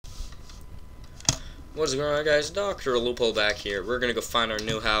What's going on, guys? DrLoopHole back here. We're gonna go find our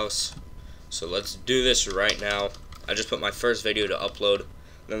new house. So let's do this right now. I just put my first video to upload.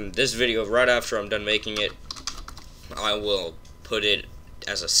 Then this video, right after I'm done making it, I will put it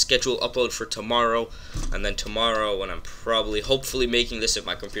as a scheduled upload for tomorrow. And then tomorrow, when I'm hopefully making this, if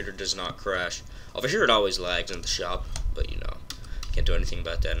my computer does not crash. Over here it always lags in the shop, but you know, can't do anything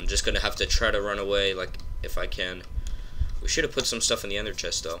about that. I'm just gonna have to try to run away, like, if I can. We should have put some stuff in the ender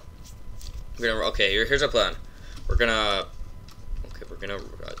chest, though. Okay, here's our plan. We're gonna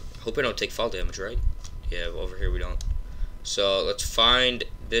hope I don't take fall damage, right? Yeah, over here we don't. So let's find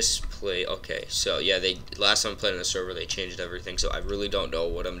this play. Okay, so yeah, last time I played on the server they changed everything, so I really don't know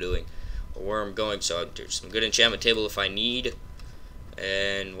what I'm doing or where I'm going. So there's some good enchantment table if I need.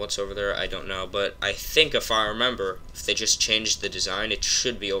 And what's over there, I don't know, but I think if I remember, if they just changed the design, it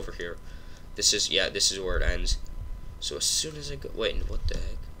should be over here. This is where it ends. So as soon as I go, wait, what the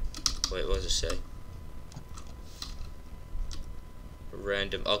heck? Wait, what does it say?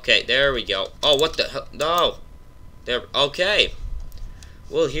 Random. Okay, there we go. Oh, what the hell? No. There. Okay.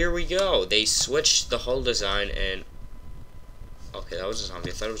 Well, here we go. They switched the whole design and. Okay, that was a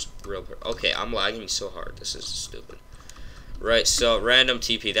zombie. I thought it was real. Okay, I'm lagging so hard. This is stupid. Right. So random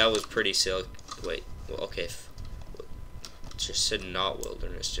TP. That was pretty silly. Wait. Well, okay. It just said not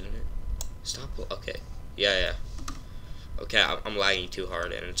wilderness, didn't it? Stop. Okay. Yeah. Okay, I'm lagging too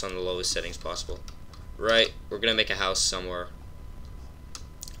hard, and it's on the lowest settings possible. Right, we're gonna make a house somewhere.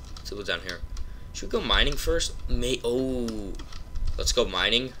 Let's see what's down here. Should we go mining first? Oh, let's go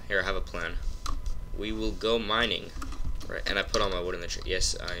mining. Here, I have a plan. We will go mining. Right, and I put all my wood in the tree.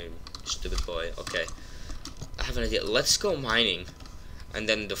 Yes, I'm a stupid boy. Okay, I have an idea. Let's go mining, and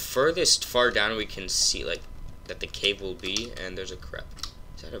then the furthest far down we can see, like, that the cave will be, and there's a crap.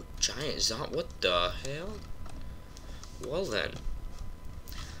 Is that a giant zombie? What the hell? Well then,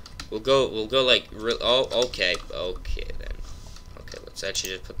 we'll go like oh, okay then. Okay, let's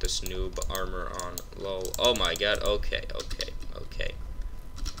actually just put this noob armor on low. Oh my god, okay.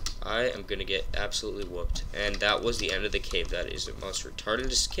 I am gonna get absolutely whooped. And that was the end of the cave. That is the most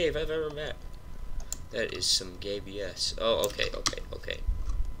retardedest cave I've ever met. That is some gay BS. Oh, okay.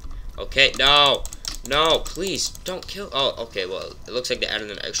 Okay, no, please, don't kill. Oh, okay, well, it looks like they added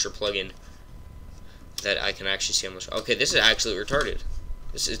an extra plugin that I can actually see how much. Okay, this is actually retarded.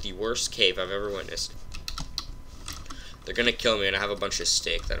 This is the worst cave I've ever witnessed. They're gonna kill me, and I have a bunch of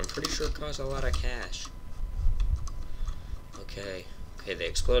steak that I'm pretty sure costs a lot of cash. Okay, they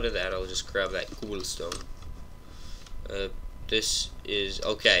exploded that. I'll just grab that cool stone. This is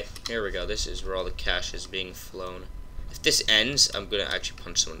okay. Here we go. This is where all the cash is being flown. If this ends, I'm gonna actually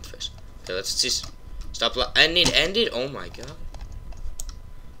punch someone in the face. Okay, let's see. Stop. And it ended. Oh my god.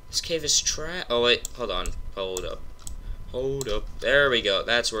 This cave is trash. Oh wait, hold on. Hold up. There we go.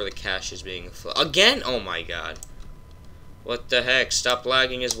 That's where the cache is being flown. Again? Oh my god. What the heck? Stop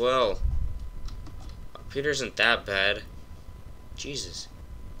lagging as well. My computer isn't that bad. Jesus.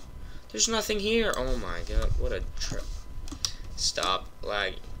 There's nothing here. Oh my god. What a trip. Stop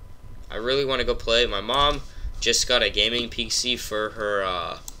lagging. I really want to go play. My mom just got a gaming PC for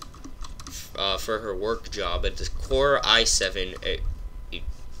her work job. It's a Core i7.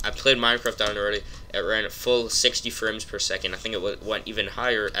 I played MineCraft on it already. It ran at full 60 frames per second. I think it went even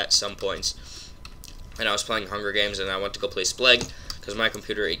higher at some points. And I was playing Hunger Games, and I went to go play Spleg, because my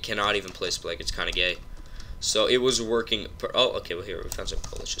computer, it cannot even play Spleg. It's kind of gay. So it was working. Oh, okay, well, here, we found some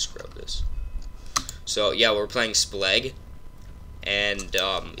coal. Let's just grab this. So, yeah, we're playing Spleg, and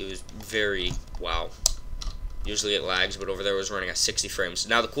it was very, wow. Usually it lags, but over there it was running at 60 frames.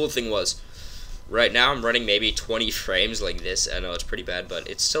 Now, the cool thing was, right now I'm running maybe 20 frames like this. I know it's pretty bad, but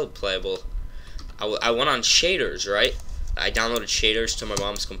it's still playable. I went on shaders, right? I downloaded shaders to my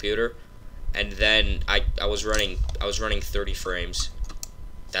mom's computer, and then I was running 30 frames.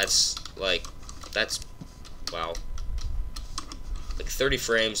 That's wow. Like 30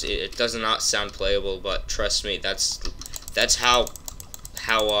 frames. It does not sound playable, but trust me, that's how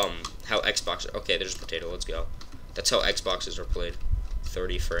Xbox. Okay, there's a potato. Let's go. That's how Xboxes are played.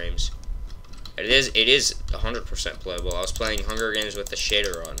 30 frames. It is 100% playable. I was playing Hunger Games with the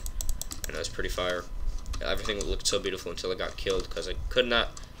shader on, and it was pretty fire. Everything looked so beautiful until I got killed, because I could not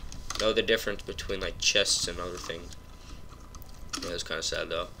know the difference between like chests and other things. Yeah, it was kind of sad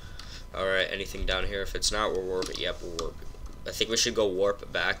though. Alright, anything down here? If it's not, we'll warp it. Yep, we'll warp it. I think we should go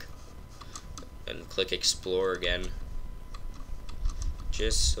warp back and click explore again,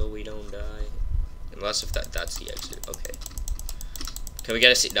 just so we don't die. Unless if that's the exit. Okay. Can we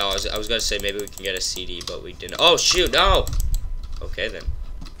get a CD? No, I was gonna say maybe we can get a CD, but we didn't. Oh shoot, no! Okay then.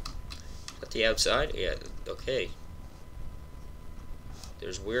 Is that the outside? Yeah, okay.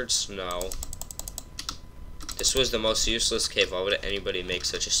 There's weird snow. This was the most useless cave. Why would anybody make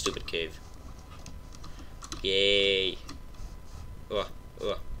such a stupid cave? Yay. Okay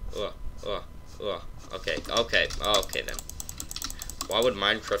then. Why would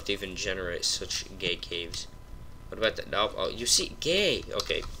Minecraft even generate such gay caves? What about that? No, oh, you see, gay.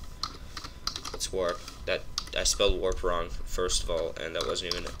 Okay. Let's warp. That I spelled warp wrong, first of all, and that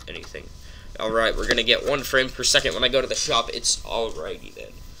wasn't even anything. Alright, we're gonna get 1 frame per second when I go to the shop. It's alrighty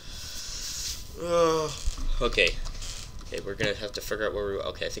then. Okay. Okay, we're gonna have to figure out where we...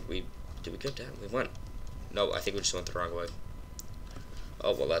 Okay, I think we... Did we go down? We went... No, I think we just went the wrong way.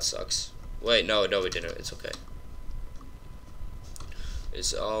 Oh, well, that sucks. Wait, no, we didn't. It's okay.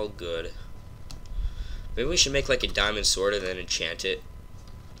 It's all good. Maybe we should make, like, a diamond sword and then enchant it.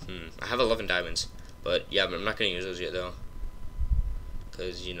 I have 11 diamonds. But, yeah, but I'm not gonna use those yet, though.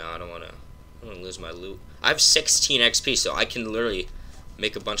 Because, you know, I don't wanna lose my loot. I have 16 XP, so I can literally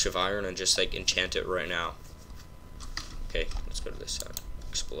make a bunch of iron and just, like, enchant it right now. Okay, let's go to this side.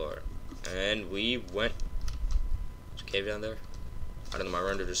 Explore. And we went... There's a cave down there? I don't know, my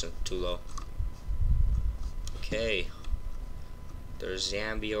render isn't too low. Okay. There's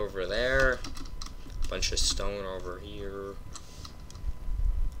Zambi over there. Bunch of stone over here.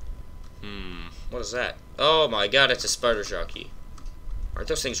 What is that? Oh my god, it's a spider jockey. Aren't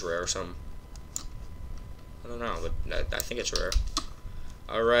those things rare or something? I don't know, but I think it's rare.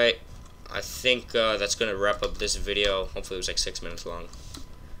 Alright, I think that's going to wrap up this video. Hopefully it was like 6 minutes long.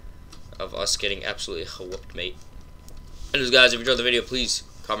 Of us getting absolutely whooped, mate. Anyways, guys, if you enjoyed the video, please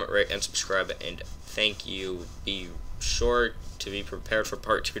comment, rate, and subscribe. And thank you. Be sure to be prepared for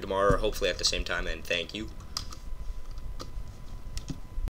part 2 tomorrow, hopefully at the same time. And thank you.